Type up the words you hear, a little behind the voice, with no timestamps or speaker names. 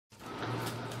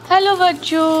Hello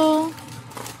बच्चों,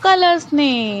 colours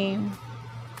name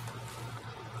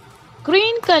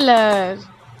green colour,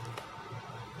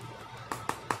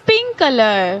 pink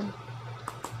colour,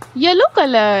 yellow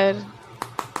colour,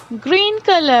 green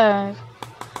colour,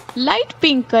 light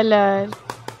pink colour,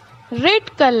 red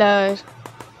colour,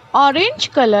 orange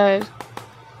colour,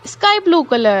 sky blue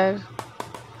colour,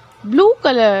 blue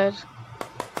colour,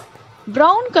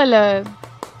 brown colour,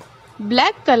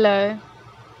 black colour,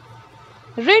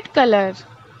 red color.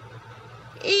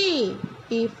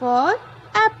 A for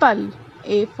apple,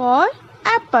 A for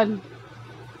apple.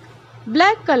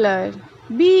 Black color.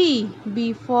 B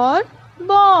for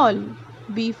ball,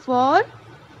 B for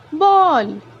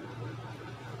ball.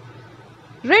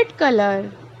 Red color.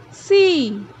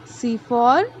 C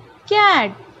for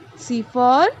cat, C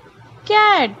for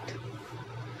cat.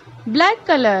 Black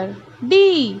color.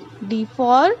 D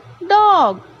for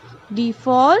dog, D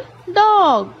for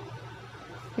dog.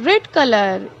 Red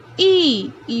color.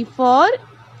 E for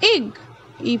egg,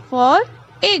 E for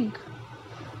egg.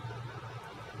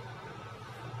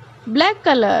 Black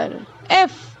color.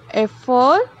 F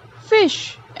for fish,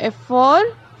 F for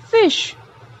fish.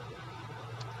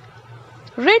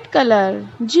 Red color.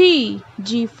 G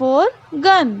for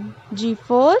gun, G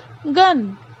for gun.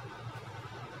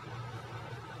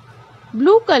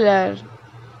 Blue color.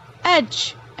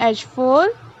 H for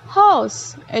horse,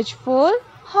 H for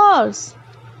horse.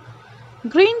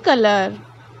 Green color.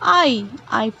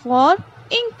 I for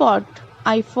ink pot,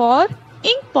 I for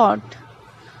ink pot.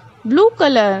 Blue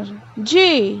color.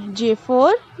 J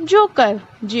for joker,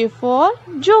 J for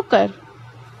joker.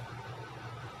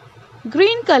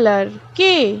 Green color.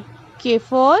 K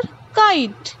for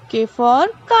kite, K for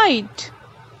kite.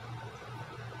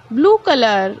 Blue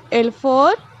color. L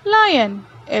for lion,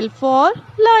 L for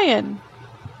lion.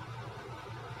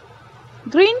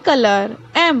 Green color.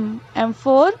 M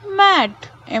for mat,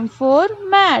 M for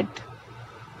mat.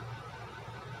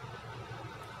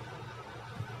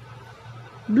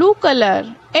 Blue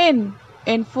color. N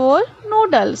for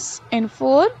noodles, N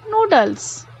for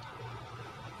noodles.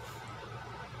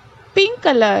 Pink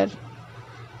color.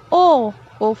 O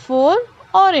for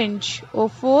orange, O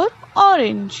for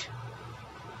orange.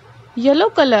 Yellow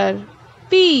color.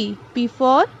 P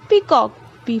for peacock,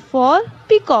 P for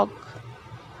peacock.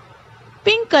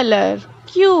 Pink color.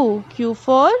 Q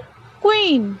for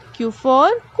queen, Q for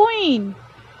queen.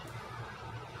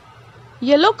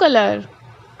 Yellow color.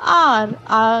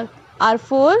 R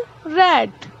for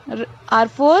rat, R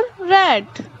for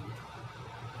rat.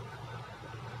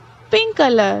 Pink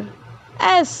color.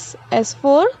 S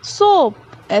for soap,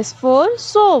 S for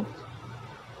soap.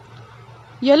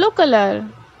 Yellow color.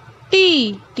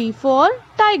 T for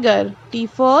tiger, T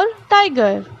for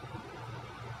tiger.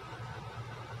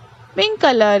 Pink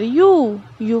color.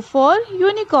 U for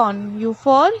unicorn, U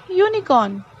for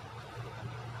unicorn.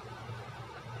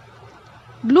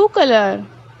 Blue color.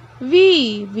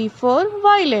 V for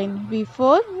violin, V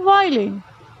for violin.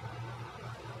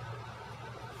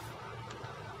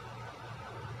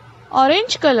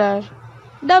 Orange color.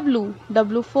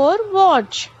 W for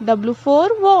watch, W for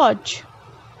watch.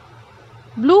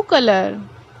 Blue color.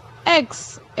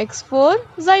 X for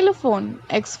xylophone,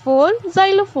 X for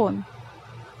xylophone.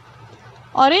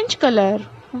 Orange color.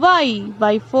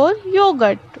 Y for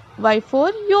yogurt, Y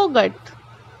for yogurt.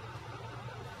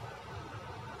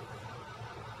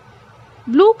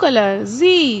 Blue color.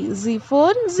 Z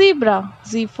for zebra,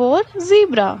 Z for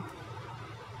zebra.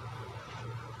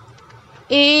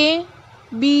 A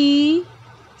B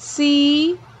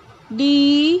C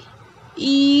D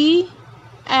E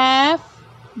F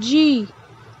G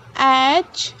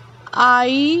H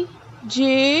I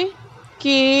J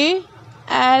K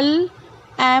L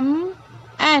M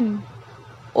N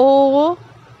O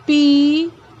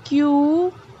P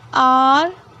Q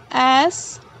R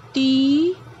S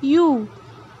T U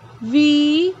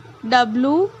V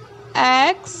W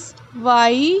X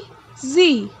Y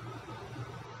Z.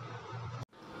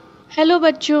 Hello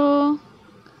बच्चों,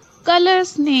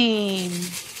 colours name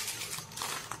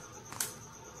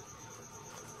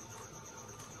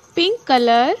pink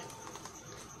colour,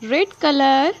 red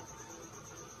colour,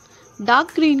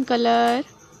 dark green colour,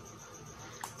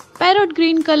 parrot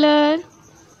green colour,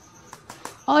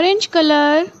 orange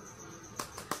colour,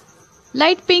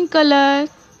 light pink colour,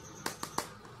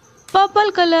 purple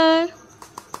colour,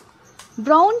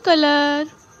 brown colour,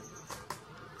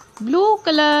 blue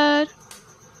colour,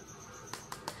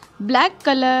 black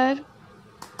colour,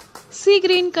 सी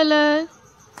green colour,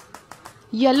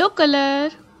 yellow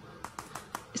colour,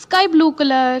 sky blue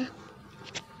colour,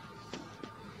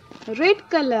 red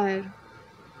colour.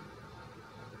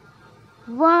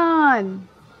 1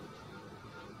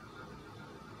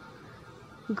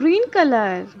 Green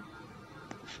color.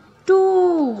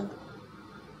 2.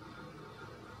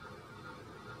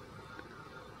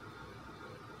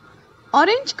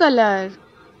 Orange color.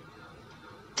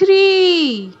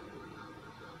 3.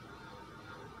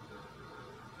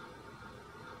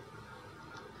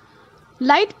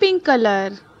 Light pink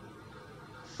color.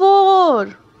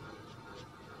 4.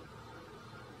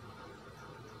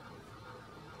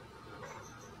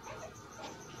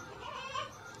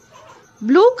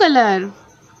 Blue color.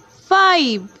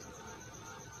 5.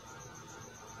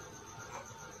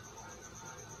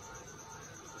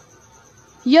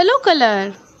 Yellow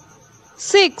color.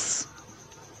 6.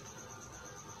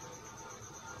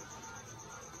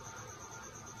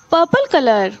 Purple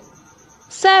color.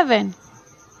 7.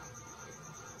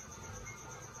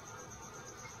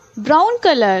 Brown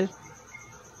color.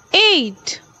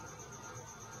 8.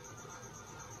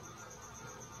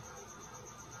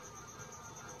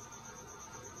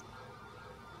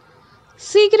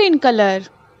 Sea green color.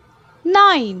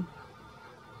 9.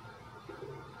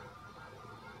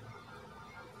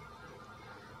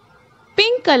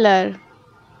 Pink color.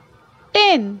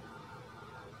 10.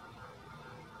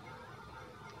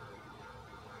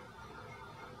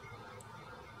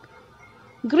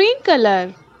 Green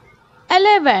color.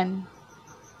 11.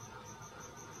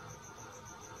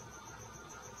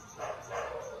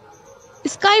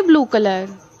 Sky blue color.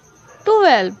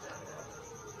 12.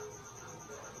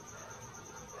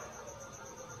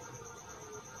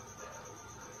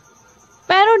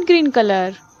 Parrot green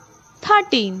color.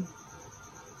 13.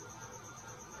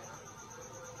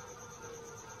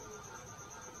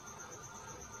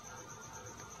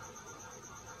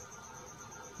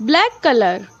 Black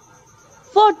color.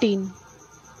 14.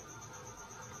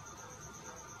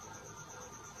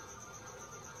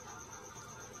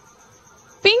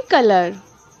 Pink color.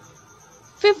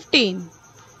 15.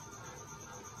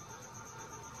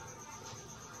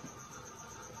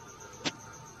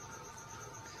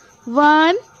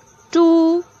 One,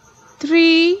 two,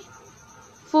 three,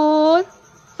 4,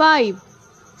 5,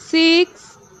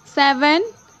 6, 7,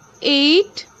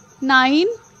 8, 9,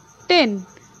 10,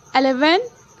 11,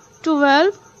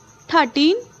 12,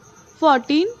 13,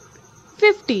 14,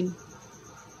 15.